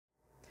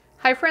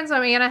Hi friends,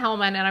 I'm Anna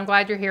Helman and I'm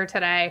glad you're here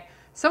today.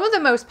 Some of the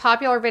most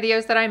popular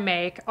videos that I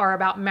make are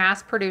about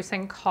mass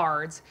producing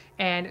cards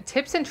and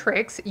tips and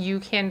tricks you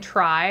can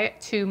try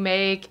to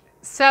make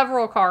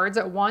several cards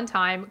at one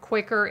time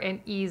quicker and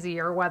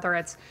easier, whether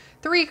it's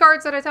 3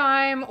 cards at a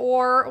time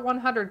or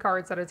 100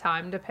 cards at a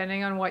time,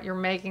 depending on what you're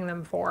making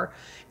them for.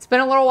 It's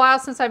been a little while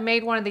since I've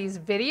made one of these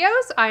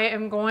videos. I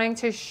am going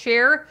to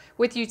share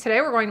with you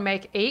today. We're going to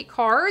make 8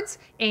 cards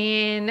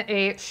in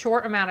a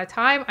short amount of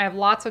time. I have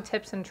lots of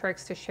tips and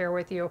tricks to share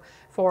with you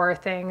for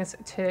things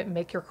to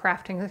make your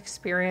crafting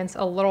experience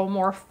a little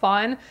more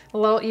fun, a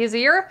little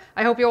easier.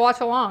 I hope you'll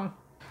watch along.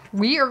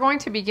 We are going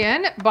to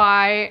begin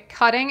by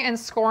cutting and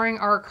scoring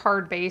our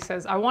card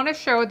bases. I want to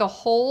show the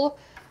whole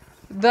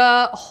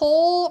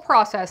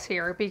process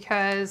here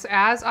because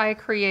as I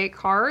create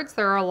cards,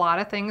 there are a lot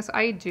of things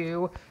I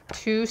do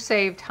to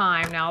save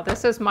time. Now,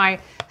 this is my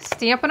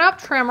Stampin' Up!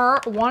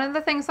 Trimmer. One of the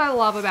things I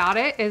love about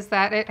it is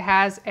that it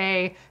has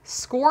a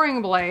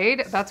scoring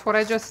blade. That's what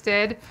I just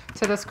did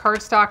to this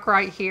cardstock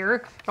right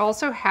here. It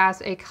also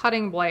has a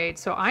cutting blade.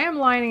 So I am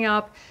lining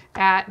up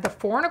at the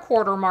 4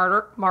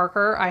 1/4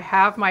 marker. I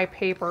have my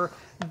paper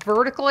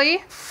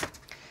vertically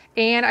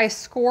and I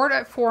scored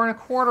at 4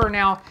 1/4.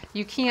 Now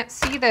you can't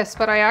see this,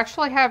 but I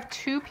actually have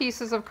 2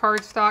 pieces of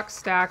cardstock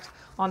stacked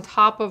on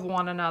top of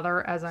one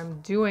another as I'm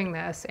doing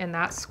this, and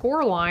that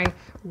score line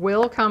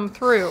will come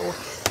through.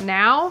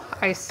 Now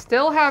I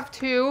still have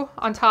 2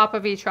 on top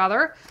of each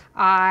other.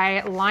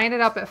 I line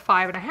it up at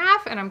 5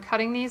 1/2 and I'm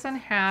cutting these in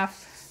half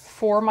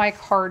for my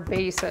card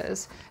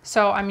bases.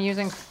 So I'm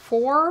using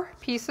 4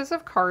 pieces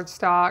of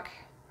cardstock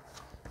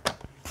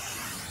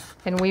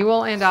and we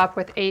will end up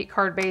with 8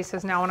 card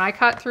bases. Now, when I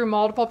cut through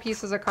multiple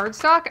pieces of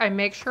cardstock, I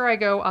make sure I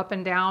go up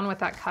and down with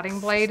that cutting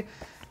blade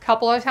a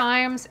couple of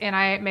times, and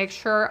I make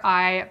sure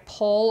I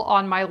pull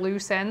on my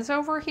loose ends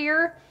over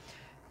here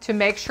to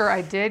make sure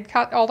I did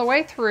cut all the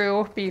way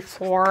through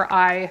before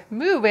I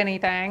move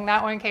anything.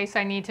 That way, in case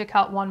I need to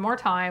cut one more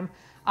time,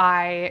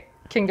 I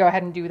can go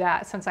ahead and do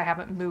that since I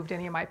haven't moved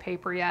any of my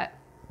paper yet.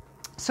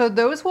 So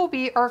those will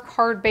be our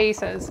card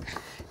bases.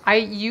 I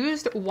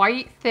used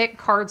white thick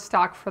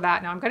cardstock for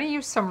that. Now I'm going to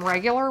use some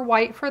regular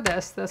white for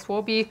this. This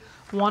will be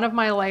one of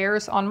my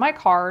layers on my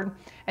card,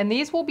 and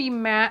these will be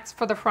mats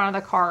for the front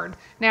of the card.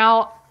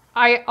 Now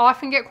I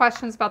often get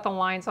questions about the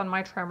lines on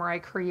my trimmer. I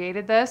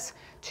created this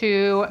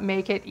to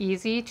make it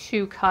easy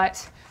to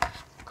cut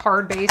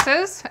card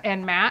bases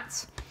and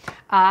mats.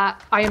 I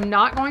am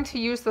not going to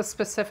use the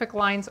specific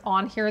lines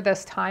on here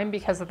this time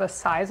because of the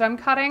size I'm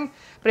cutting,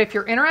 but if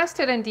you're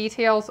interested in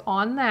details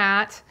on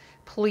that,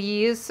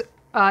 please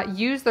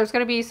there's going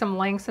to be some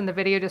links in the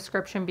video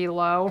description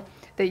below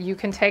that you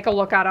can take a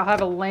look at. I'll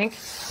have a link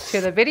to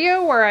the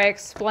video where I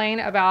explain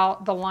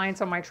about the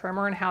lines on my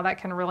trimmer and how that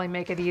can really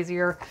make it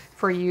easier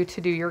for you to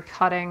do your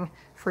cutting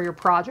for your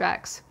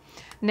projects.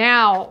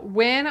 Now,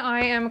 when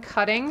I am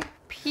cutting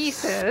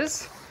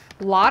pieces,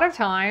 a lot of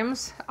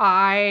times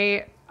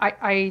I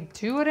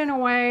do it in a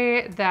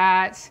way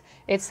that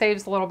it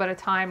saves a little bit of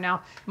time.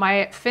 Now,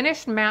 my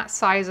finished mat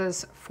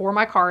sizes for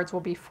my cards will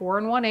be 4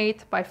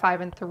 1/8 by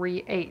 5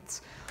 3/8.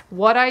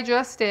 What I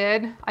just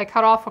did, I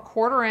cut off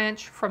 1/4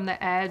 inch from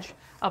the edge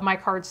of my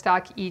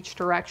cardstock each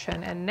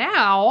direction. And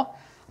now,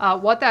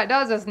 what that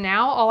does is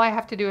now all I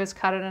have to do is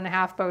cut it in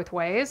half both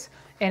ways,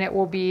 and it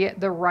will be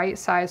the right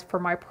size for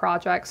my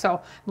project. So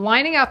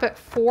lining up at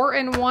 4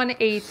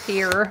 1/8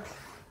 here,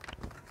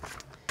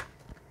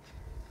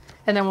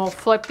 and then we'll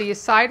flip these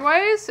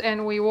sideways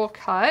and we will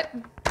cut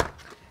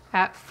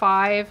at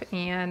 5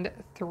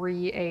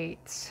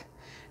 3/8.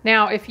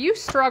 Now, if you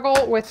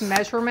struggle with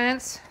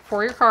measurements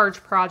for your card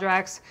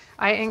projects,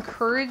 I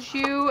encourage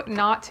you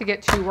not to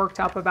get too worked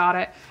up about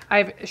it.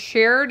 I've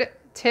shared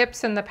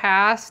tips in the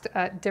past,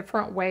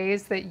 different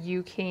ways that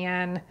you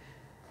can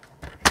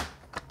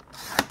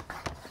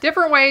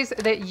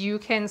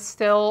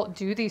still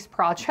do these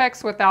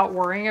projects without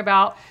worrying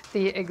about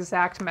the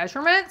exact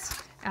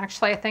measurements.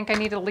 Actually, I think I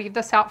need to leave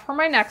this out for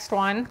my next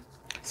one.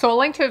 So a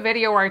link to a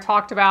video where I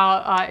talked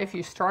about if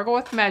you struggle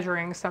with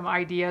measuring, some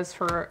ideas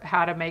for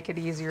how to make it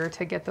easier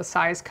to get the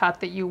size cut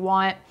that you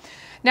want.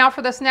 Now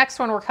for this next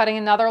one, we're cutting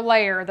another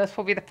layer. This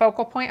will be the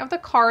focal point of the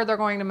card. They're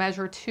going to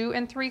measure 2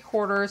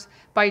 3/4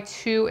 by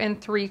 2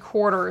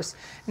 3/4.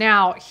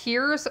 Now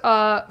here's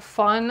a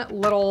fun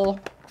little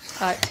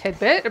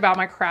tidbit about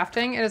my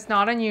crafting. It is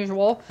not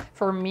unusual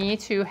for me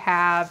to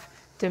have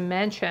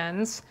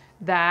dimensions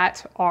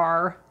that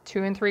are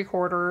 2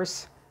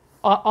 3/4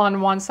 on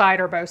one side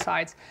or both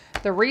sides.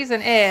 The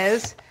reason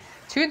is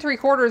 2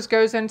 3/4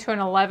 goes into an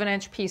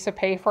 11-inch piece of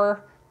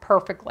paper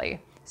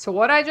perfectly. So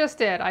what I just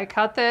did, I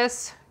cut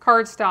this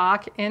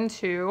cardstock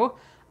into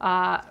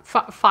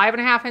 5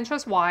 1/2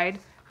 inches wide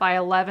by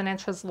 11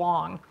 inches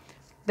long.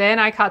 Then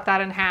I cut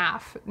that in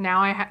half.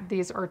 Now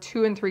these are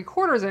 2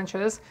 3/4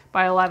 inches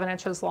by 11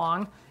 inches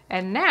long.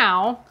 And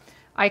now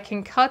I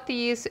can cut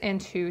these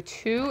into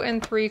 2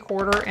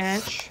 3/4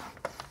 inch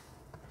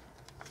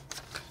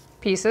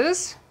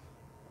pieces.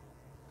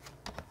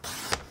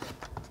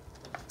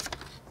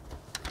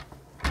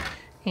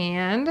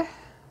 And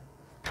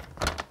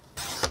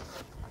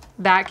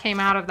that came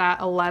out of that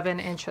 11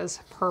 inches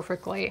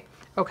perfectly.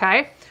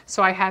 Okay,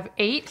 so I have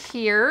 8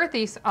 here.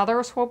 These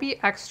others will be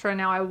extra.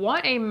 Now I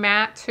want a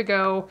mat to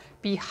go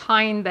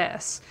behind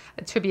this,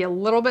 to be a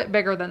little bit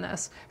bigger than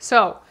this.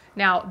 So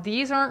now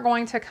these aren't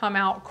going to come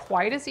out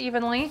quite as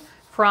evenly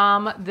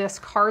from this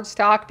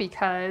cardstock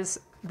because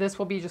this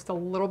will be just a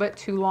little bit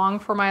too long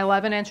for my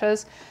 11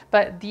 inches,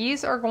 but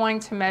these are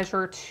going to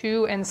measure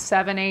 2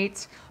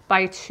 7/8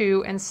 by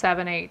 2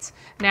 7/8.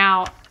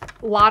 Now,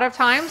 a lot of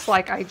times,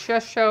 like I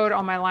just showed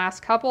on my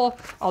last couple,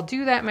 I'll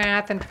do that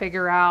math and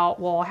figure out,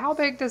 well, how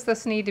big does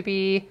this need to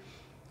be?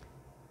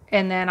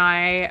 And then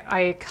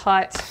I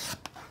cut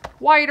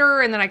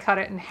wider, and then I cut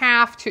it in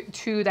half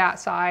to that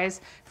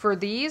size. For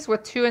these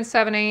with 2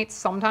 7/8,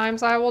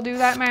 sometimes I will do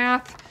that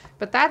math,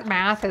 but that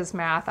math is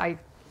math I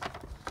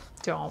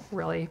don't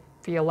really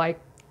feel like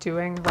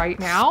doing right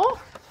now.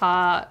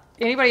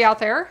 Anybody out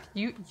there,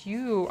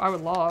 I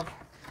would love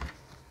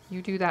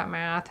you do that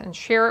math and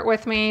share it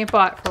with me.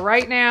 But for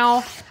right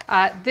now,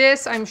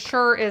 this I'm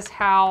sure is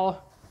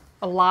how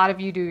a lot of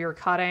you do your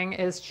cutting,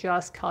 is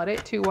just cut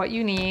it to what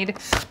you need,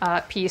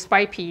 piece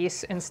by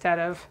piece, instead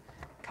of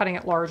cutting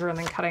it larger and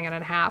then cutting it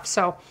in half.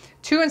 So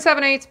 2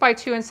 7/8 by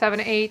 2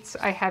 7/8.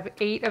 I have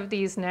 8 of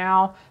these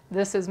now.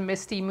 This is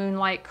Misty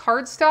Moonlight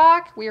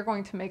cardstock. We are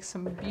going to make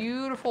some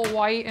beautiful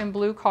white and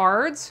blue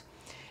cards.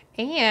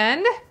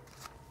 And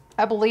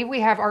I believe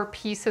we have our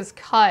pieces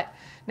cut.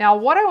 Now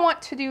what I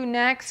want to do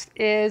next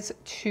is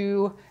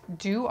to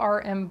do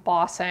our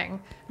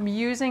embossing. I'm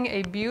using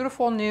a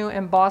beautiful new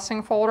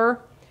embossing folder.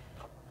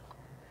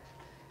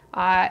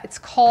 It's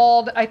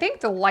called, I think,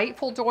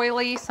 Delightful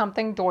Doily,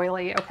 something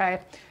doily, okay.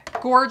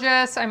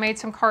 Gorgeous. I made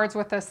some cards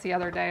with this the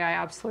other day. I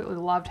absolutely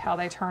loved how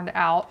they turned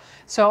out.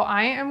 So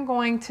I am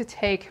going to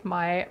take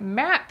my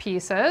matte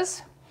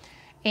pieces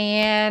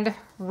and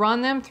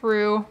run them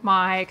through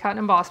my cut and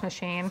emboss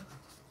machine.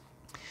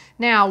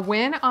 Now,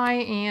 when I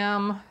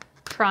am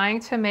trying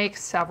to make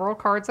several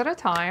cards at a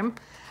time,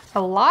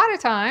 a lot of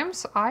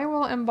times I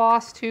will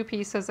emboss 2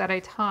 pieces at a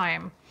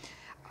time.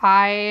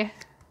 I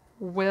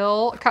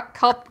will,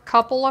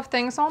 couple of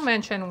things I'll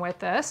mention with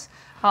this.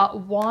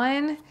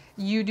 One,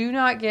 you do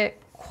not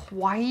get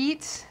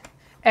quite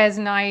as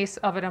nice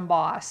of an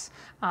emboss.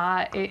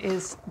 It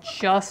is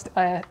just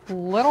a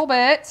little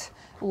bit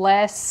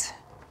less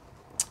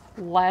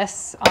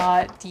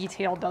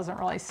detailed, doesn't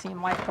really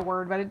seem like the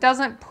word, but it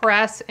doesn't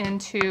press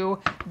into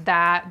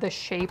the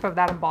shape of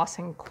that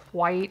embossing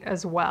quite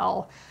as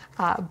well.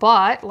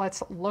 But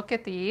let's look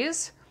at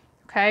these.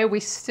 Okay, we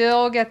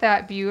still get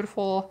that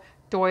beautiful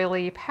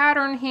doily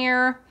pattern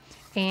here.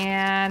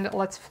 And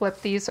let's flip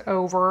these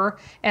over.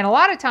 And a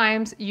lot of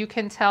times you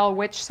can tell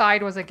which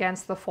side was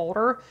against the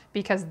folder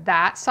because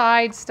that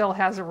side still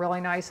has a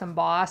really nice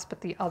emboss, but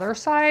the other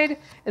side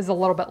is a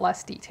little bit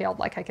less detailed.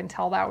 Like I can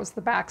tell that was the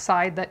back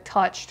side that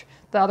touched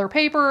the other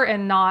paper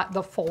and not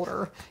the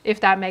folder, if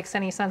that makes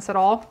any sense at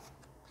all.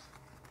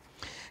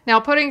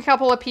 Now, putting a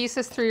couple of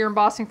pieces through your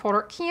embossing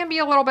folder can be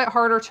a little bit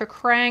harder to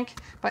crank,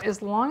 but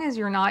as long as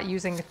you're not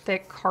using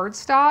thick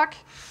cardstock,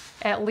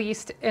 at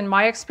least in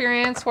my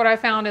experience, what I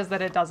found is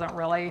that it doesn't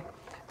really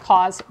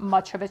cause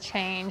much of a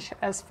change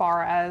as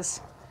far as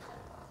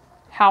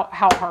how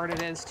hard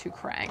it is to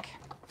crank.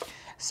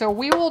 So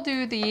we will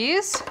do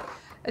these.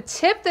 A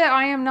tip that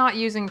I am not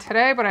using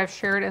today, but I've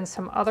shared in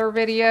some other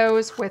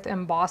videos with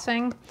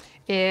embossing,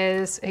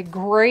 is a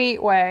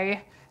great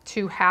way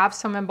to have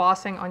some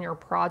embossing on your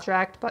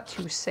project, but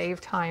to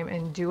save time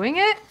in doing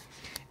it,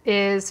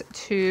 is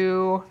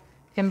to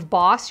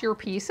emboss your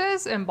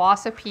pieces.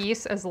 Emboss a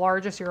piece as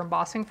large as your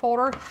embossing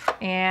folder.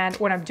 And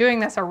when I'm doing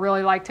this, I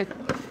really like to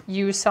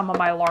use some of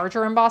my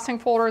larger embossing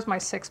folders, my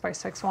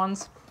 6x6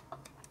 ones.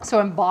 So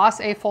emboss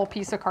a full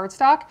piece of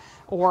cardstock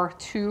or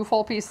 2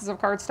 full pieces of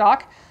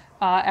cardstock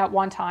at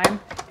one time,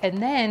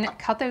 and then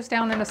cut those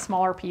down into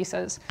smaller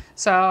pieces.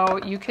 So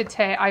you could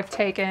I've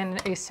taken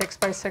a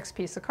 6x6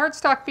 piece of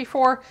cardstock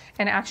before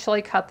and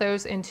actually cut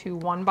those into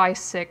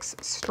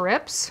 1x6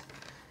 strips,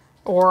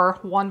 or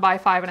 1 by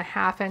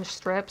 5.5 inch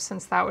strips,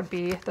 since that would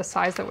be the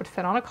size that would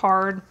fit on a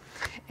card.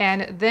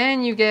 And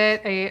then you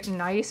get a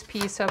nice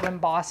piece of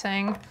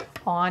embossing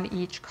on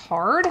each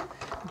card,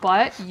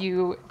 but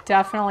you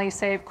definitely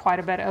save quite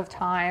a bit of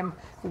time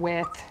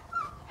with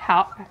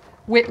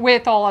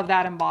all of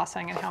that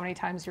embossing and how many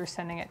times you're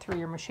sending it through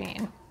your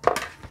machine.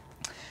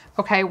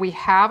 Okay, we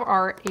have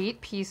our 8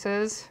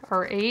 pieces,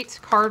 our 8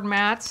 card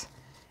mats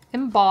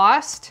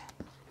embossed.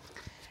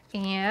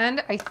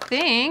 And I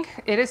think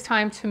it is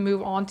time to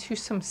move on to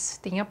some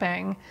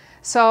stamping.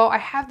 So I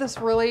have this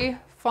really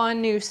fun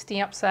new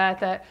stamp set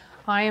that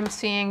I am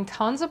seeing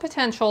tons of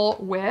potential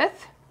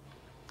with.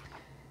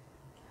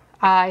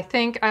 I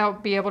think I'll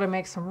be able to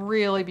make some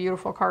really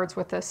beautiful cards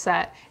with this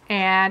set.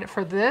 And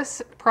for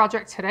this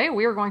project today,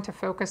 we are going to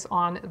focus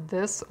on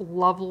this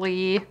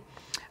lovely,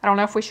 I don't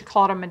know if we should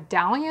call it a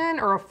medallion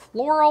or a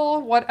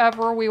floral,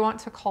 whatever we want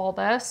to call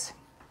this.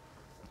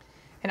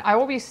 And I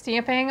will be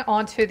stamping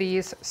onto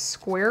these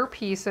square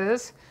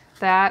pieces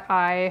that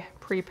I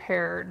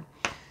prepared.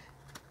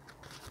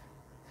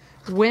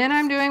 When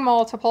I'm doing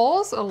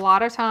multiples, a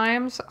lot of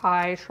times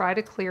I try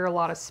to clear a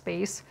lot of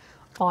space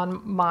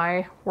on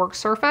my work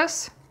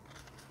surface,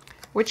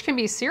 which can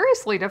be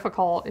seriously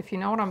difficult if you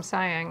know what I'm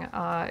saying.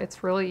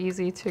 It's really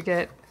easy to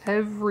get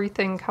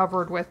everything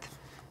covered with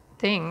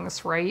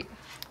things, right,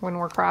 when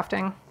we're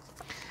crafting.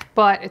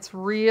 But it's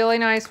really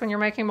nice when you're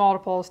making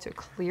multiples to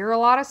clear a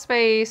lot of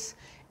space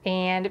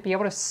and be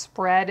able to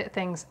spread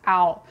things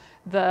out.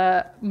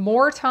 The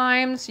more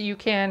times you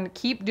can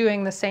keep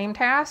doing the same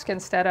task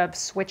instead of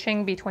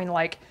switching between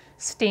like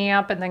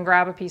stamp and then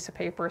grab a piece of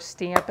paper,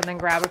 stamp and then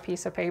grab a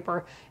piece of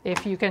paper.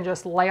 If you can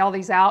just lay all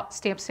these out,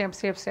 stamp, stamp,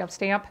 stamp, stamp,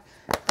 stamp,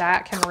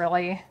 that can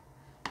really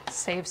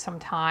save some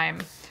time.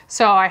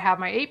 So I have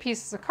my 8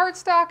 pieces of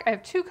cardstock. I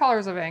have 2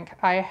 colors of ink.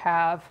 I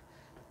have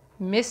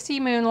Misty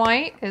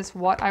Moonlight is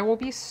what I will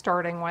be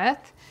starting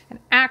with. And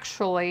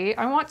actually,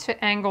 I want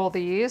to angle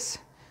these.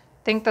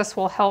 I think this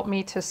will help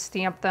me to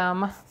stamp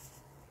them.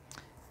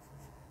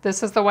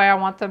 This is the way I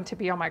want them to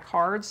be on my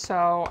cards,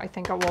 so I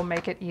think it will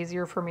make it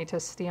easier for me to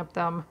stamp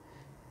them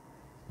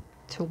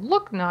to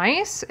look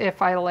nice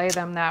if I lay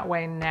them that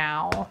way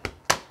now.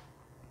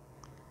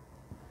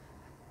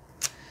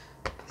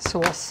 So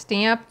we'll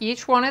stamp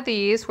each one of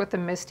these with the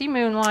Misty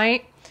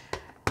Moonlight.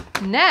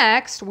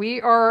 Next,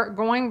 we are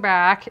going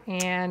back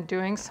and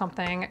doing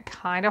something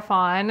kind of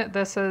fun.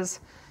 This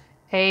is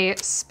a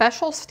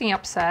special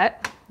stamp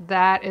set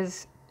that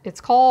is,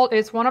 it's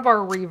one of our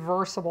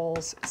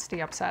reversibles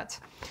stamp sets.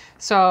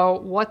 So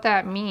what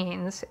that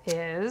means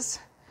is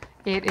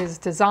it is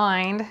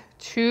designed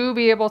to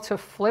be able to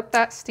flip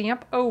that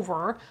stamp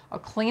over. I'll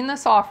clean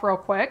this off real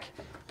quick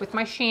with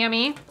my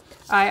chamois.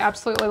 I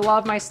absolutely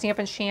love my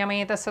Stampin'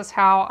 Chamois. This is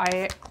how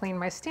I clean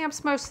my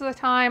stamps most of the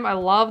time. I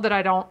love that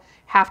I don't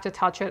have to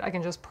touch it. I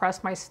can just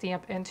press my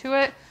stamp into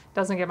it.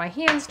 Doesn't get my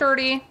hands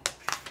dirty.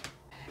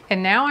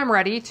 And now I'm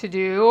ready to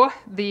do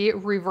the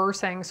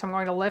reversing. So I'm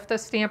going to lift the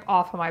stamp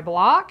off of my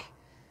block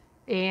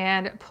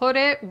and put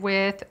it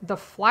with the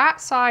flat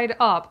side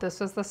up.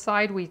 This is the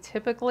side we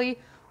typically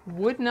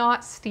would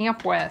not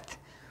stamp with,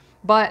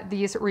 but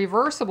these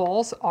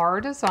reversibles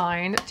are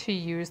designed to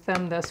use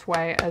them this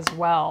way as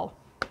well.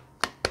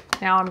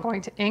 Now I'm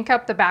going to ink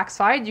up the back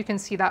side. You can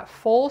see that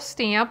full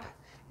stamp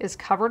is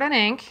covered in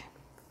ink.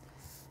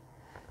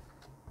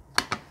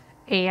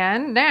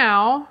 And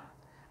now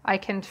I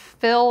can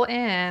fill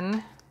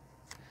in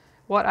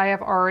what I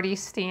have already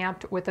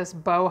stamped with this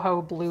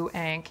boho blue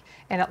ink.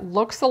 And it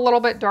looks a little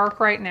bit dark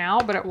right now,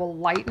 but it will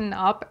lighten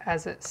up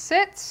as it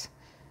sits.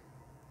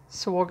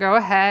 So we'll go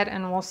ahead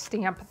and we'll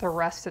stamp the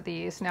rest of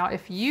these. Now,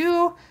 if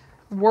you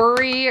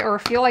worry or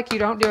feel like you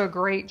don't do a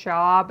great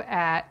job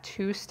at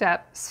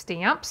 2-step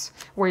stamps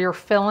where you're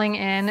filling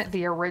in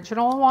the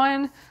original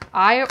one,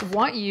 I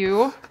want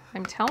you,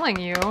 I'm telling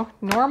you,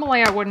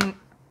 normally I would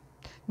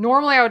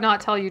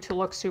not tell you to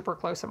look super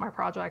close at my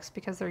projects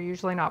because they're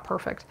usually not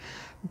perfect.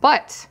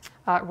 But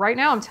right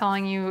now I'm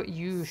telling you,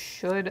 you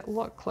should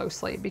look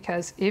closely,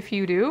 because if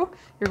you do,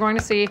 you're going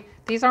to see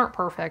these aren't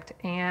perfect.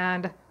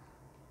 And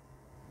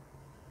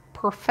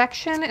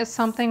perfection is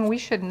something we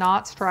should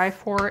not strive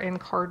for in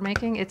card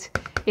making.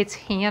 It's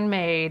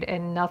handmade,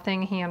 and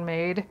nothing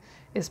handmade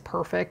is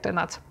perfect. And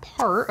that's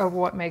part of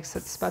what makes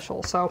it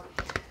special. So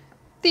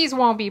these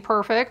won't be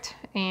perfect,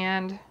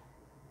 and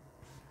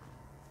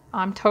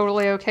I'm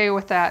totally okay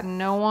with that.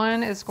 No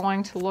one is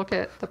going to look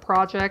at the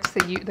projects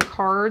that the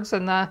cards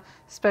and the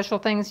special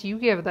things you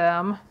give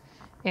them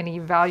and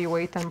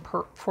evaluate them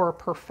for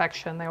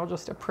perfection. They will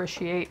just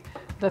appreciate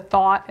the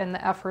thought and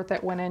the effort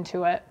that went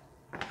into it.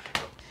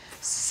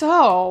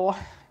 So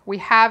we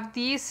have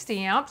these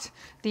stamped.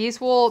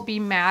 These will be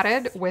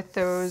matted with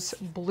those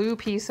blue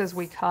pieces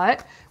we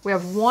cut. We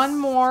have one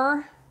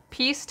more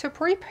piece to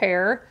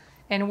prepare,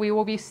 and we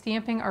will be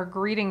stamping our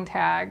greeting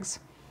tags.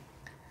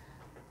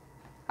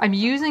 I'm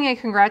using a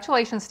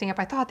congratulations stamp.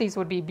 I thought these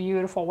would be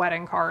beautiful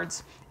wedding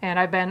cards, and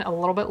I've been a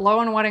little bit low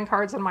on wedding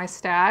cards in my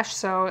stash,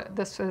 so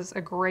this is a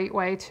great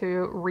way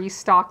to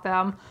restock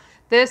them.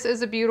 This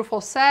is a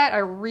beautiful set. I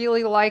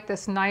really like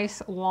this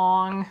nice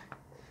long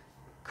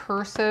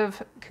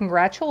cursive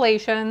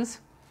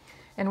congratulations.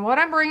 And what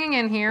I'm bringing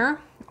in here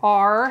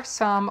are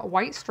some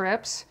white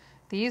strips.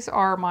 These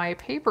are my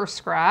paper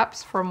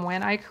scraps from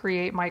when I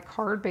create my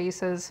card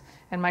bases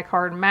and my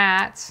card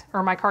mats,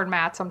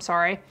 I'm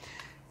sorry,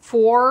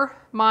 for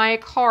my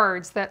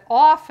cards that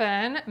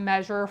often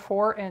measure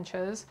 4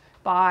 inches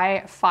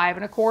by 5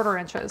 1/4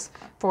 inches.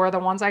 For the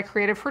ones I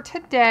created for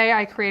today,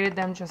 I created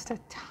them just a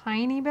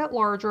tiny bit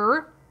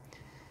larger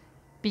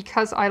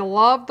because I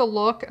love the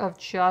look of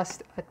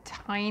just a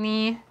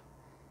tiny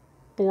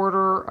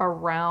border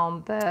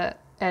around the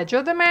edge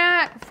of the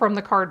mat from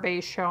the card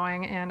base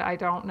showing, and I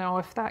don't know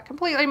if that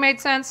completely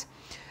made sense,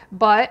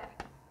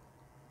 but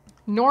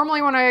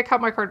normally when I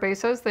cut my card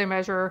bases, they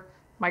measure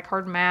my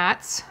card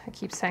mats, I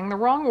keep saying the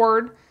wrong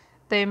word,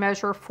 they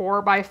measure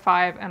 4 by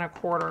 5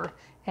 1/4.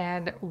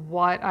 And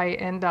what I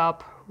end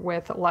up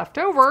with left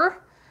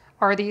over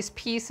are these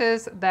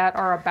pieces that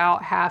are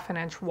about 1/2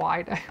 inch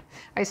wide.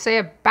 I say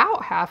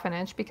about 1/2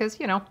 inch because,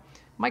 you know,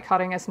 my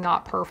cutting is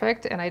not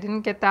perfect and I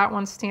didn't get that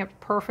one stamped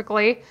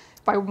perfectly.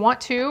 If I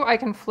want to, I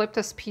can flip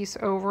this piece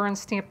over and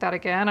stamp that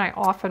again. I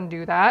often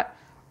do that.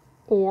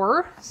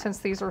 Or since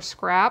these are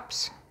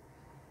scraps,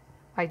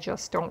 I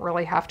just don't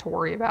really have to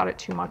worry about it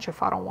too much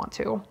if I don't want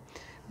to.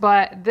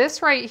 But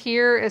this right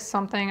here is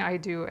something I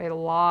do a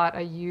lot.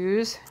 I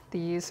use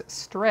these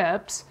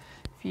strips.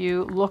 If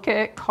you look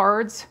at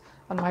cards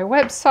on my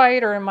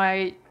website or in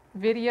my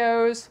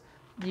videos,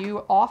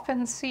 you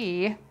often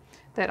see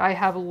that I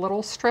have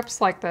little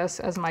strips like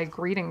this as my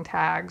greeting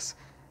tags.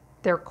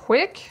 They're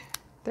quick,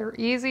 they're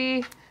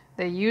easy,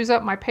 they use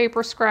up my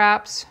paper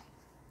scraps,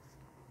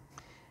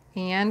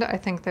 and I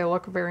think they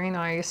look very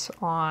nice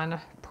on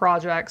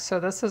projects. So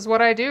this is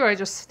what I do. I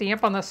just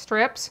stamp on the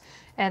strips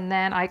and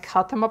then I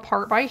cut them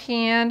apart by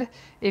hand.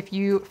 If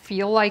you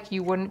feel like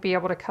you wouldn't be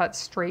able to cut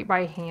straight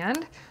by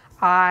hand,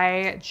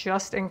 I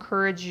just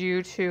encourage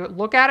you to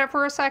look at it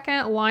for a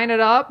second, line it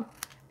up,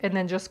 and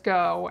then just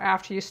go.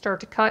 After you start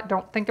to cut,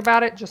 don't think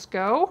about it, just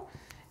go.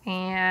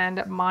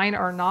 And mine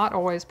are not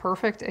always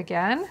perfect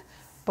again,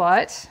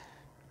 but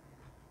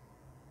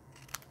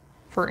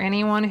for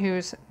anyone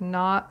who's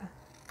not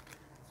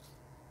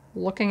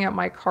looking at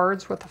my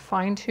cards with a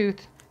fine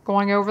tooth,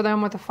 going over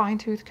them with a fine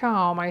tooth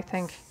comb, I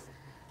think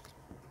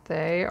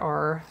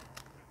they're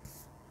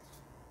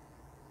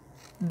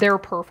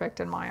perfect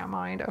in my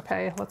mind.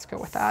 Okay, let's go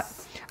with that.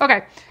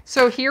 Okay,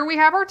 so here we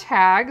have our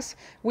tags.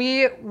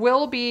 We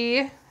will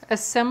be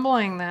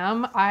assembling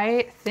them,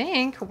 I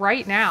think,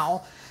 right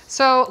now.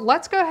 So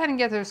let's go ahead and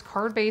get those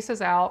card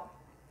bases out.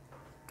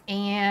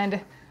 And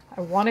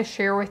I want to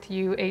share with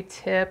you a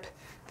tip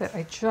that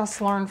I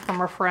just learned from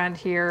a friend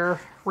here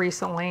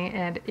recently,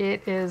 and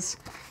it is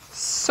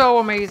so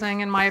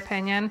amazing in my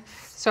opinion.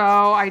 So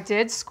I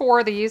did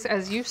score these,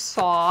 as you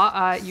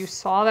saw. You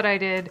saw that I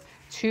did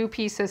 2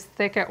 pieces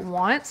thick at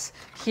once.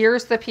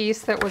 Here's the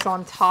piece that was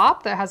on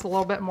top that has a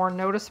little bit more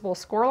noticeable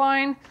score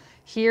line.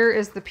 Here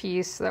is the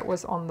piece that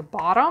was on the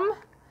bottom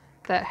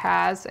that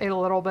has a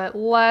little bit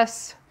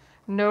less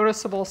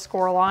noticeable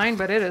score line,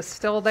 but it is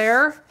still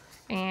there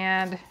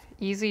and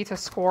easy to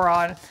score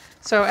on.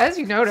 So as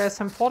you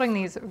notice, I'm folding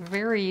these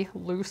very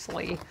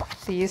loosely.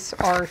 These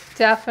are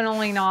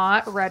definitely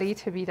not ready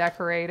to be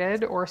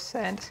decorated or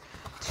sent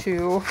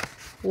to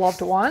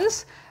loved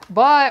ones.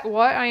 But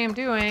what I am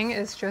doing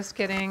is just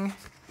getting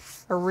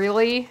a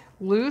really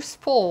loose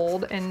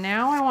fold, and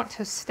now I want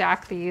to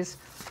stack these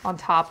on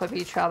top of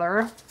each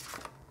other.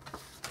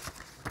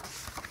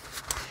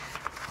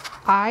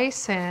 I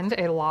send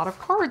a lot of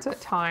cards at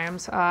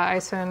times. I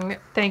send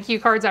thank you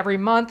cards every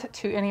month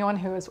to anyone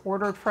who has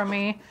ordered from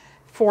me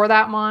for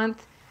that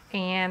month.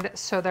 And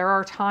so there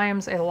are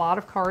times a lot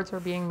of cards are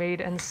being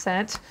made and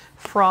sent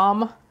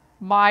from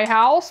my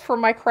house, from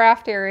my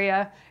craft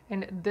area.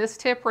 And this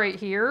tip right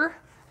here,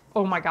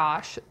 oh my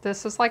gosh,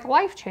 this is like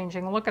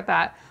life-changing. Look at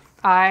that.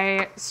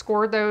 I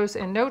scored those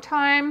in no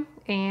time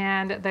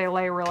and they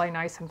lay really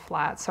nice and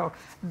flat. So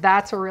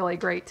that's a really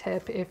great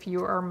tip if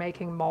you are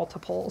making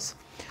multiples.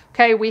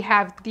 Okay, we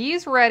have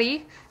these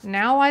ready.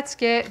 Now let's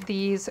get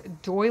these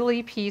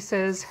doily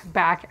pieces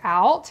back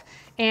out.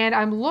 And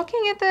I'm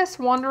looking at this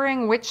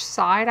wondering which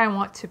side I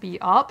want to be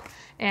up.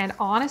 And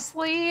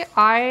honestly,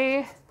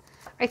 I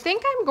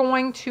think I'm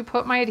going to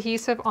put my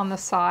adhesive on the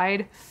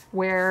side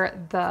where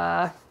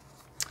the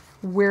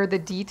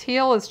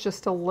detail is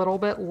just a little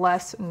bit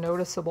less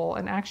noticeable.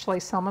 And actually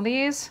some of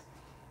these,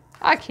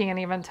 I can't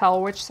even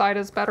tell which side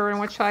is better and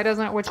which side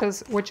isn't,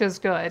 which is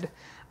good.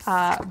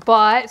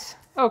 But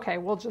okay,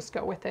 we'll just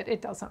go with it.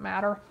 It doesn't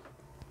matter.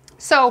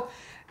 So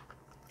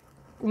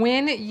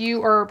when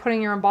you are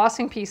putting your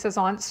embossing pieces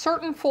on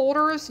certain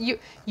folders,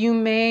 you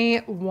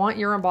may want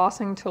your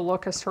embossing to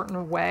look a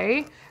certain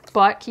way,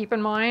 but keep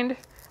in mind,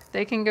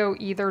 they can go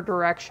either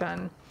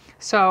direction.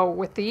 So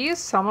with these,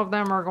 some of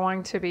them are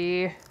going to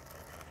be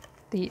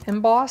the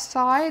embossed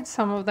side.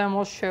 Some of them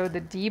will show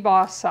the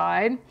debossed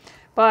side,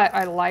 but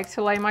I like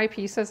to lay my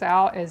pieces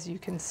out, as you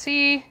can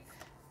see,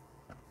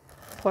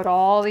 put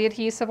all the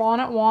adhesive on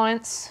at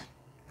once,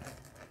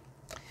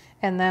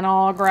 and then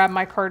I'll grab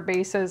my card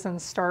bases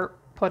and start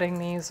putting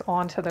these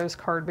onto those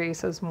card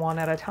bases one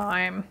at a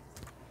time.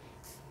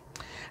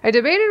 I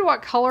debated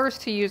what colors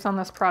to use on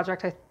this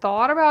project. I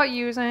thought about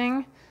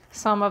using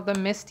some of the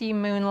Misty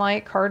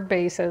Moonlight card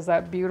bases,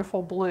 that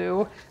beautiful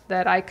blue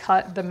that I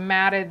cut the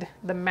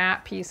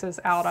matte pieces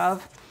out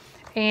of.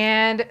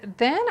 And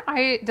then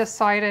I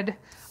decided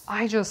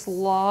I just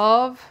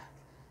love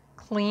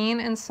clean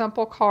and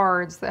simple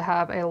cards that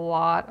have a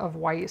lot of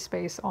white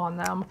space on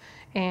them.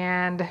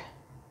 And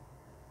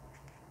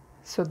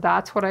so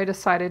that's what I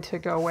decided to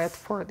go with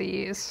for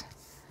these.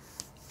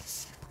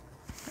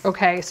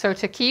 Okay, so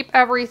to keep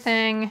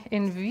everything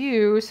in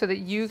view so that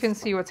you can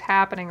see what's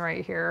happening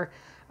right here,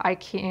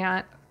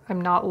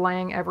 I'm not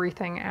laying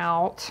everything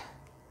out.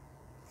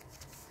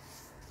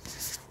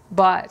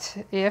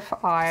 But if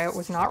I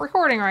was not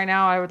recording right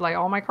now, I would lay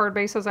all my card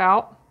bases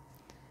out.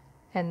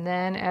 And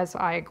then as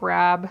I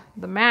grab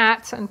the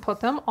mats and put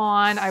them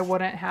on, I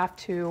wouldn't have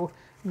to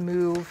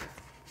move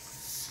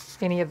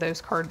any of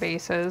those card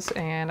bases,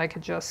 and I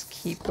could just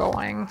keep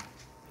going.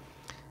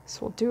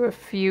 So we'll do a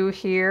few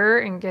here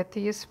and get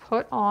these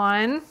put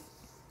on.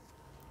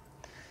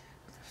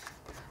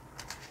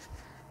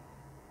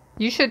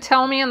 You should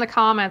tell me in the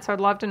comments,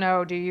 I'd love to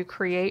know, do you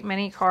create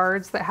many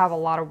cards that have a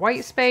lot of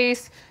white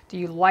space? Do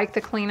you like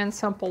the clean and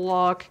simple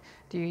look?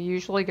 Do you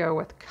usually go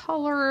with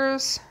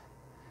colors?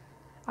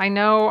 I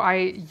know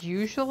I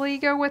usually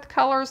go with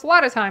colors. A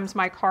lot of times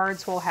my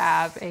cards will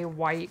have a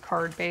white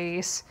card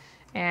base,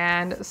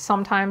 and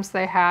sometimes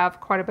they have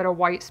quite a bit of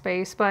white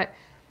space, but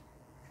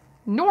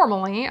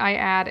normally I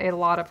add a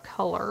lot of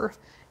color.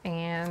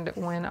 And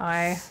when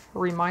I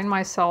remind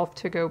myself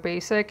to go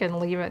basic and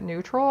leave it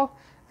neutral,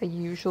 I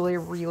usually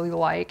really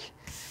like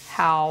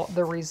how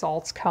the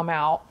results come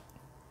out.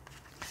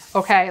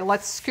 Okay,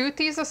 let's scoot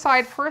these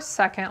aside for a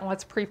second.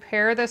 Let's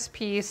prepare this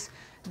piece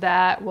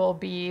that will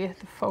be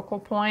the focal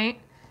point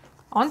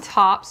on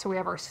top. So we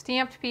have our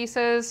stamped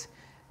pieces.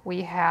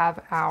 We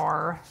have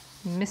our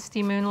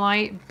Misty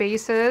Moonlight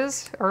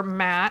bases or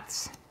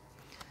mats,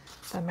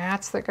 the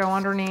mats that go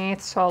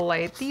underneath. So I'll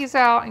lay these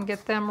out and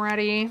get them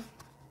ready.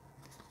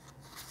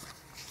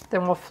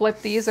 Then we'll flip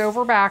these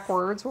over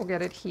backwards. We'll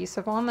get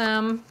adhesive on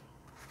them.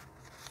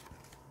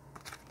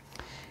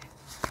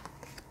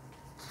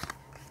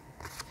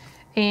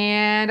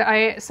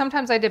 And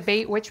sometimes I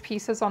debate which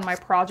pieces on my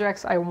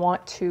projects I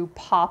want to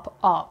pop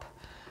up.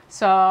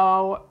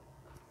 So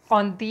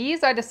on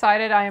these, I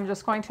decided I am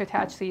just going to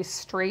attach these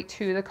straight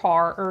to the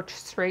car or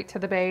straight to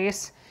the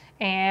base.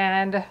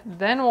 And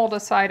then we'll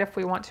decide if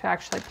we want to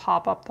actually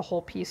pop up the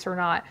whole piece or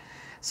not.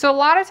 So a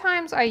lot of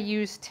times I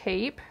use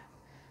tape,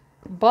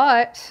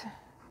 but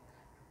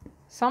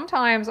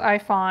sometimes I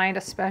find,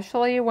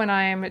 especially when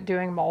I'm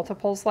doing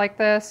multiples like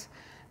this,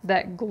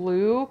 that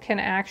glue can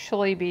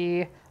actually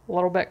be a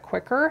little bit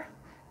quicker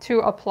to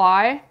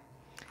apply.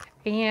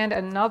 And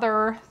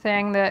another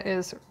thing that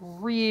is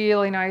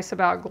really nice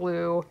about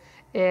glue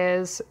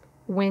is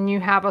when you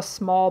have a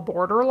small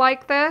border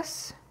like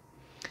this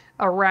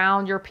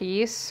around your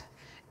piece,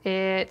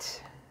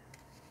 it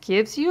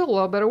gives you a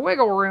little bit of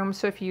wiggle room.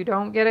 So if you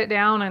don't get it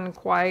down in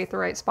quite the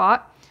right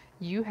spot,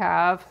 you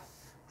have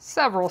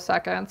several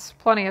seconds,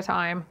 plenty of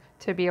time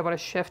to be able to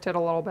shift it a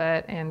little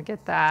bit and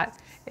get that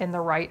in the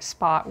right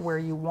spot where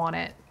you want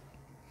it.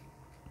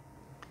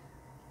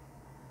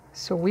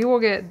 So we will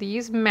get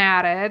these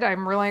matted.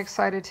 I'm really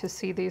excited to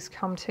see these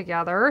come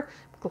together.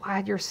 I'm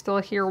glad you're still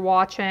here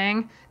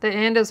watching. The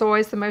end is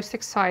always the most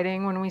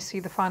exciting when we see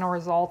the final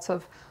results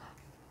of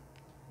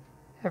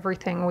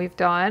everything we've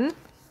done.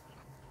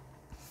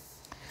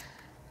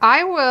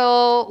 I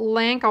will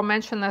link, I'll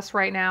mention this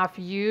right now, if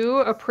you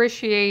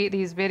appreciate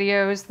these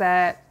videos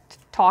that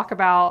talk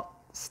about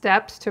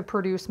steps to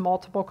produce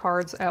multiple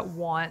cards at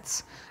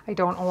once. I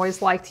don't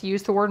always like to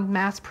use the word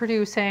mass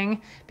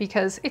producing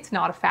because it's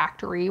not a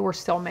factory. We're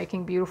still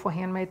making beautiful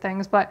handmade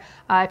things. But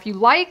if you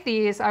like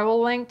these, I will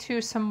link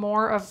to some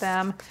more of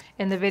them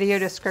in the video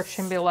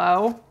description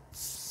below.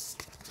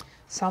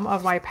 Some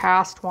of my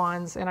past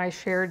ones, and I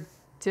shared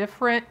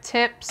different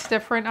tips,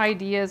 different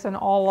ideas in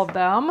all of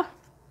them.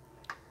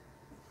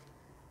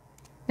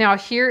 Now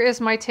here is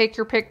my take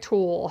your pick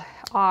tool.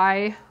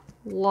 I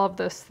love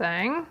this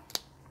thing.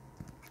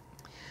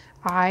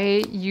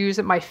 I use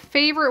it, my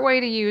favorite way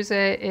to use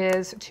it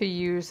is to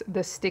use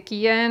the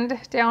sticky end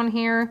down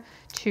here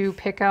to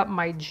pick up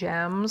my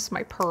gems,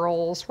 my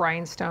pearls,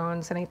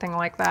 rhinestones, anything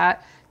like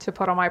that to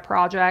put on my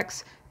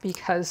projects,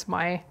 because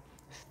my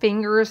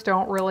fingers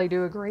don't really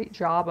do a great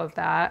job of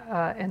that,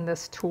 and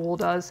this tool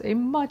does a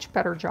much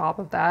better job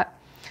of that.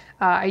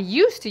 I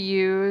used to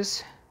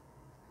use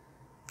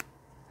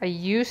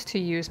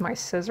my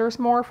scissors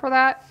more for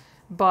that,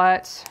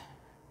 but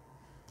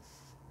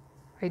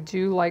I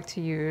do like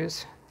to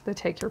use the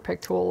take your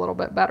pick tool a little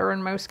bit better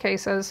in most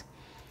cases.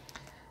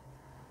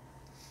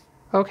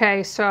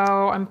 Okay, so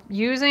I'm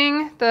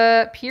using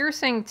the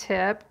piercing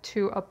tip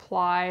to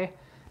apply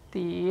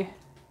the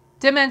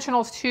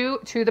dimensionals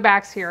to the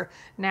backs here.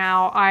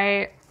 Now,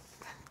 a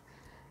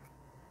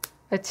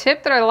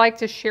tip that I like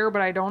to share,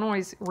 but I don't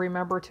always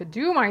remember to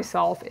do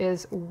myself,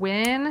 is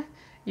when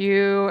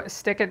you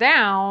stick it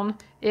down,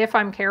 if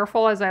I'm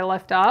careful as I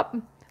lift up,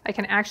 I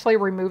can actually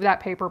remove that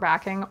paper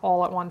backing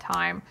all at one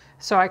time.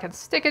 So I can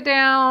stick it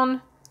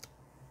down,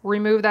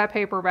 remove that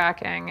paper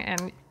backing,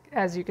 and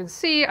as you can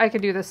see, I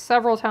can do this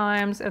several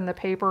times and the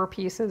paper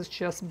pieces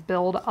just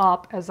build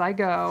up as I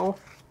go.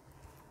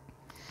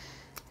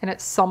 And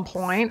at some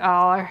point,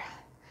 I'll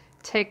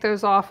take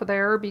those off of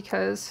there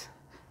because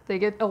they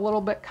get a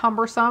little bit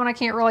cumbersome and I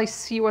can't really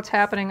see what's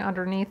happening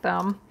underneath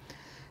them.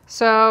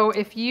 So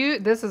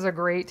this is a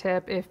great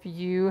tip if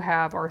you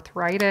have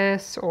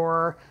arthritis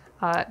or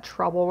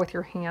trouble with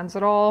your hands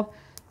at all.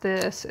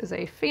 This is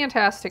a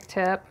fantastic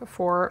tip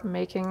for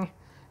making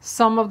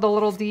some of the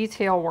little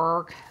detail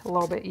work a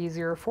little bit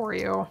easier for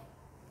you.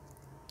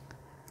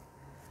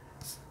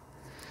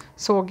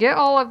 So we'll get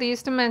all of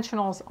these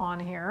dimensionals on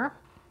here,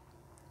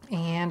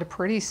 and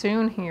pretty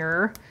soon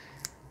here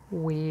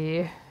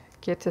we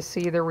get to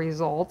see the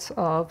results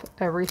of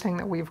everything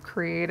that we've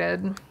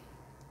created.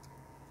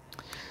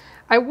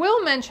 I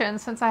will mention,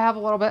 since I have a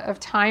little bit of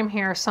time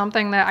here,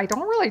 something that I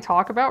don't really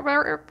talk about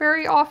very,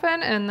 very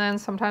often, and then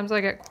sometimes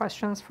I get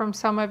questions from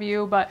some of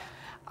you, but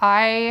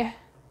I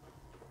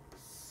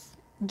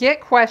get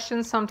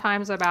questions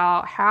sometimes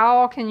about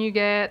how can you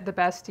get the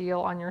best deal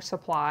on your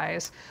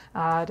supplies,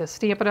 to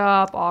Stamp It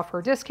Up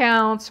offer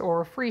discounts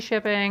or free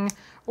shipping,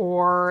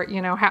 or,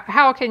 you know,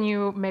 how can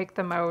you make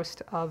the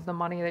most of the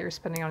money that you're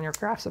spending on your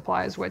craft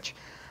supplies, which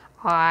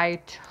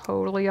I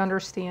totally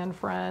understand,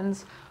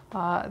 friends.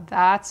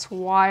 That's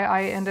why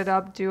I ended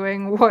up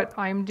doing what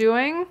I'm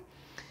doing,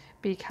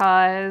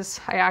 because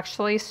I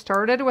actually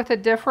started with a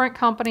different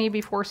company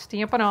before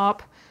Stampin'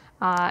 Up,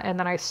 and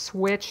then I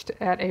switched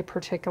at a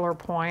particular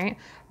point.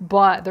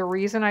 But the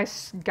reason I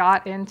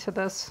got into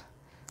this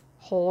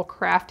whole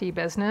crafty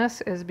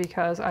business is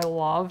because I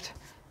loved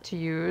to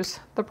use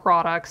the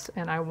products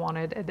and I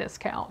wanted a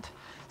discount.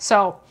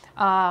 So,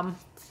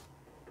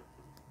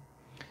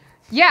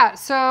 yeah,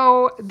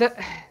 so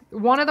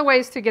one of the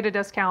ways to get a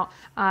discount,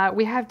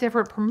 we have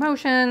different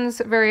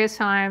promotions various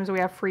times. We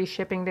have free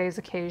shipping days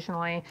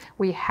occasionally.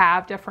 We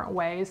have different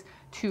ways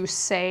to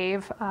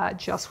save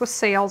just with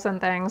sales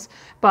and things.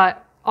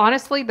 But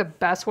honestly, the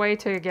best way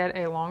to get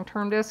a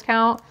long-term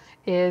discount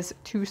is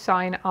to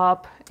sign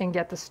up and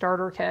get the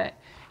starter kit.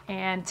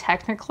 And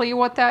technically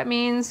what that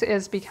means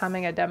is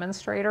becoming a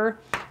demonstrator.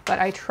 But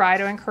I try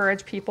to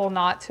encourage people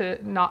not to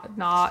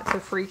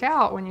freak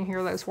out when you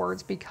hear those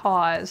words,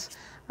 because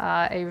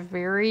a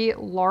very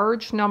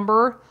large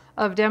number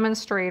of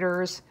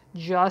demonstrators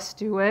just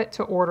do it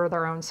to order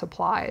their own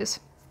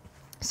supplies.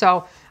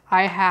 So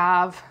I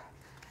have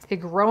a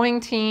growing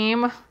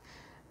team,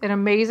 an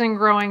amazing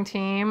growing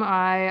team.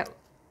 My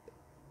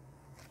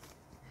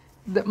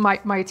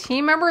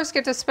team members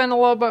get to spend a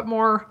little bit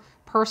more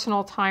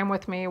personal time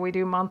with me. We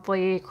do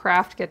monthly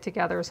craft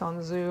get-togethers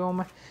on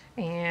Zoom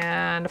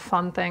and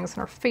fun things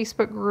in our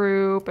Facebook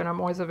group, and I'm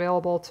always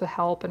available to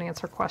help and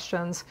answer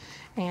questions.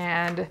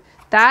 And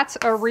that's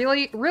a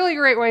really, really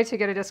great way to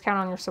get a discount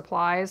on your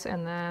supplies.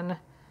 And then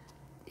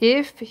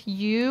if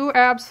you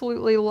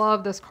absolutely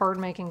love this card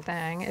making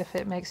thing, if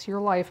it makes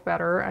your life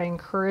better, I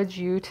encourage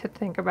you to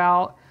think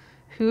about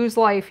whose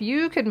life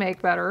you could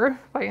make better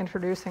by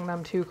introducing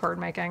them to card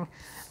making.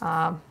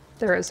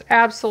 There is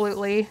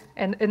absolutely,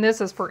 and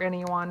this is for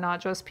anyone, not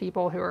just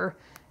people who are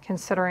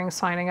considering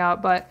signing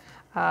up, but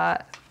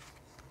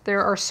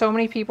there are so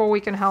many people we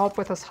can help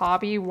with this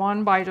hobby.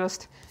 One, by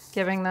just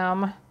giving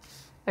them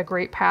a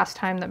great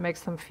pastime that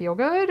makes them feel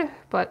good,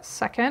 but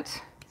second,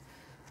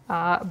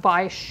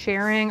 by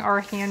sharing our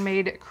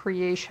handmade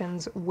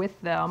creations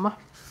with them.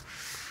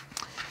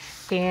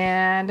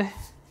 And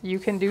you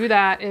can do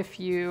that if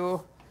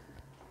you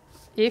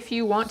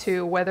want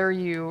to, whether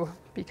you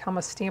become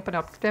a Stampin'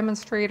 Up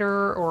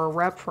demonstrator or a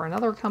rep for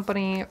another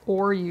company,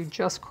 or you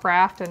just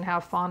craft and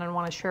have fun and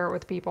want to share it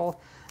with people.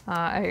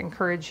 I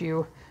encourage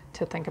you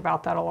to think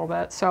about that a little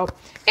bit. So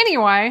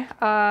anyway,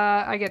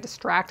 I get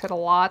distracted a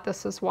lot.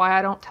 This is why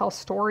I don't tell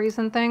stories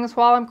and things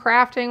while I'm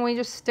crafting. We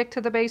just stick to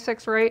the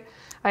basics, right?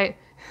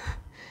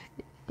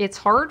 It's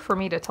hard for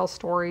me to tell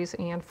stories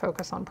and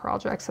focus on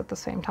projects at the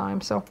same time.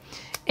 So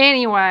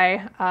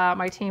anyway,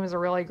 my team is a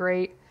really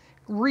great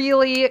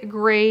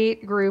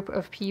group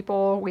of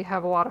people. We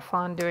have a lot of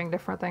fun doing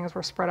different things.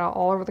 We're spread out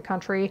all over the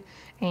country,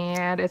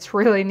 and it's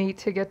really neat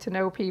to get to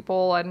know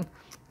people. And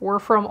we're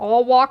from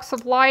all walks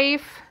of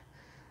life,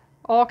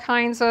 all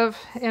kinds of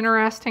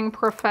interesting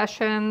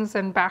professions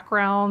and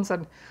backgrounds.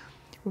 And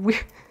we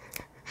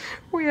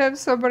have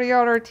somebody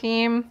on our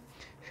team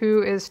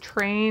who is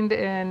trained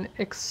in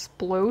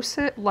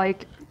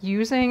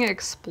using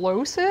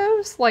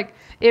explosives. Like,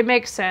 it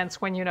makes sense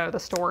when you know the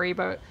story,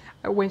 but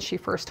when she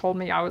first told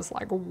me, I was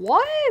like,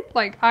 what?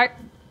 Like,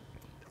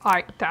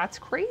 that's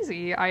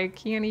crazy. I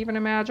can't even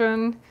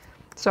imagine.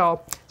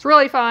 So it's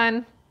really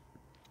fun.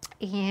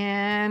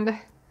 And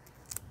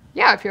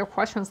yeah, if you have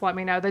questions, let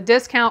me know. The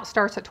discount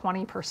starts at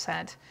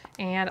 20%,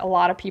 and a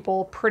lot of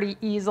people pretty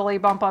easily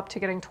bump up to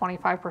getting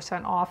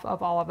 25% off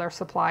of all of their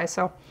supplies.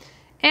 So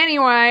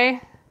anyway,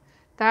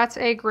 that's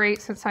a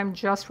great, since I'm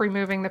just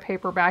removing the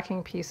paper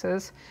backing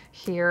pieces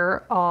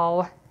here,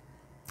 I'll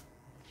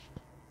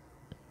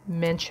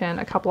mention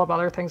a couple of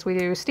other things. We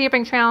do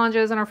stamping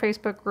challenges in our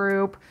Facebook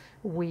group.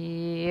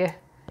 We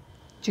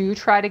do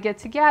try to get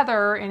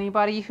together,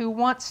 anybody who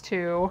wants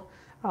to,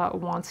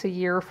 once a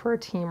year for a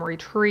team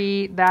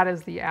retreat. That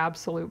is the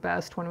absolute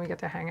best, when we get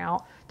to hang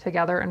out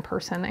together in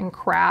person and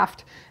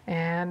craft,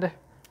 and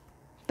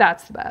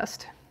that's the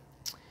best.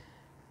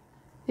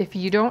 If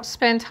you don't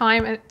spend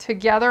time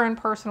together in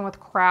person with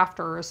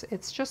crafters,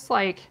 it's just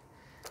like,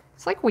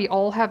 it's like we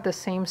all have the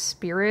same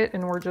spirit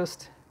and we're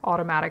just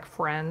automatic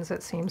friends,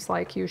 it seems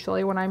like,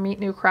 usually when I meet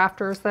new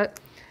crafters that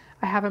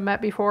I haven't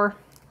met before.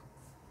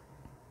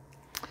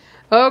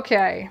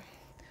 Okay,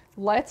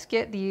 let's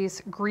get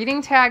these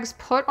greeting tags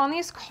put on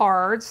these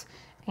cards.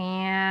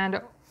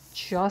 And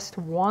just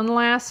one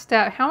last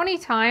step. How many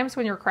times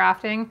when you're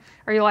crafting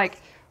are you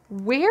like,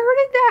 where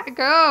did that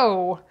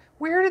go?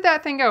 Where did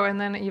that thing go? And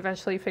then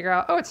eventually you figure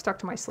out, oh, it's stuck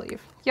to my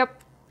sleeve.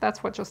 Yep,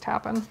 that's what just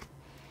happened.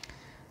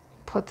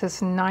 put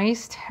this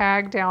nice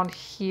tag down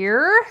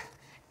here,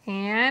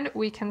 and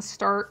we can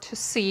start to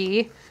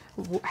see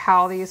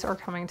how these are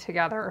coming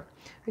together.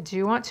 I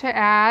do want to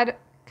add a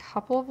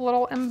couple of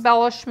little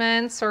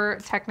embellishments, or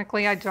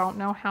technically I don't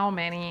know how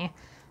many.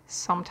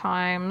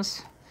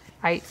 Sometimes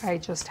I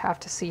just have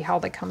to see how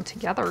they come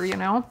together, you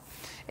know?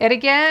 And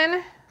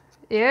again,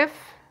 if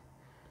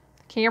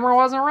the camera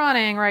wasn't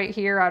running right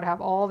here, I'd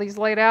have all these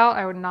laid out.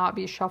 I would not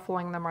be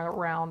shuffling them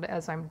around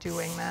as I'm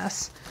doing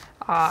this.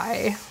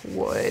 I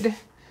would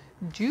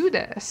do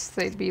this.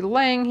 They'd be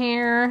laying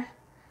here,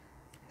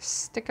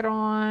 stick it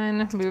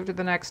on, move to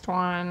the next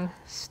one,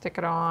 stick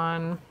it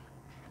on,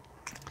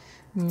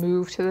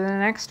 move to the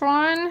next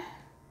one,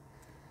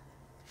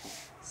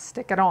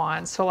 stick it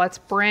on. So let's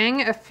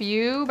bring a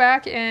few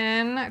back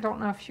in. I don't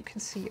know if you can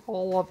see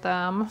all of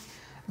them,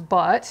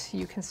 but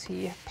you can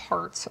see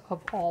parts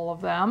of all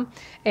of them.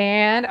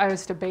 And I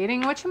was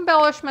debating which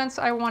embellishments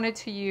I wanted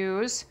to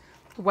use,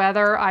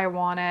 whether I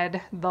wanted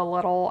the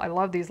little, I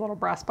love these little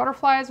brass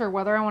butterflies, or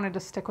whether I wanted to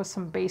stick with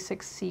some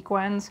basic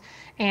sequins.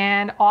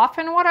 And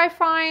often what I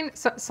find,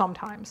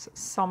 sometimes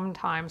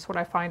what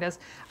I find is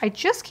I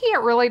just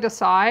can't really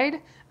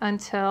decide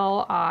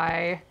until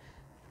I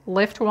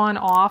lift one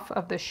off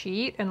of the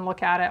sheet and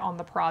look at it on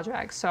the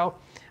project. So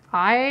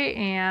I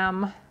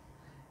am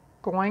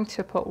going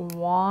to put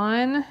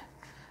one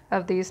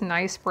of these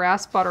nice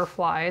brass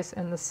butterflies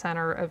in the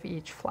center of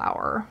each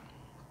flower.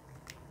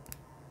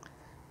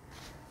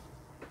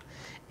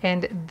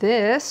 And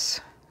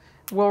this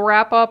will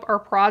wrap up our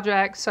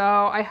project. So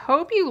I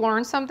hope you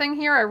learned something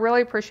here. I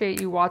really appreciate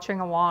you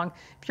watching along.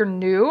 If you're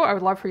new, I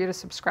would love for you to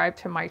subscribe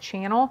to my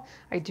channel.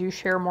 I do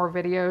share more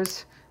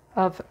videos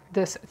of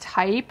this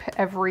type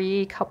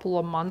every couple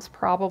of months,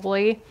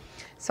 probably,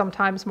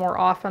 sometimes more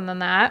often than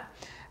that.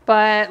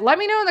 But let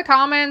me know in the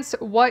comments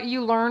what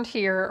you learned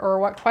here, or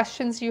what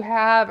questions you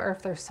have, or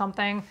if there's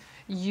something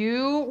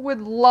you would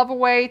love a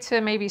way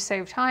to maybe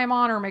save time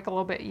on or make a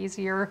little bit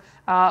easier.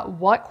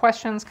 What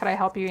questions could I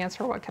help you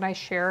answer? What can I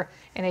share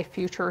in a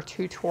future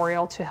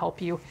tutorial to help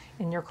you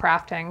in your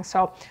crafting?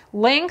 So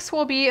links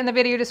will be in the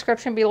video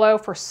description below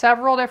for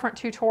several different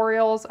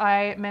tutorials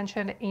I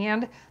mentioned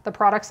and the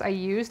products I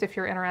used if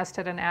you're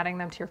interested in adding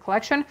them to your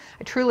collection.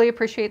 I truly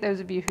appreciate those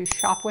of you who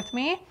shop with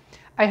me.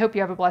 I hope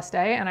you have a blessed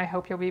day, and I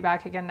hope you'll be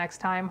back again next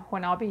time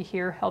when I'll be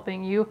here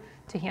helping you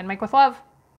to hand make with love.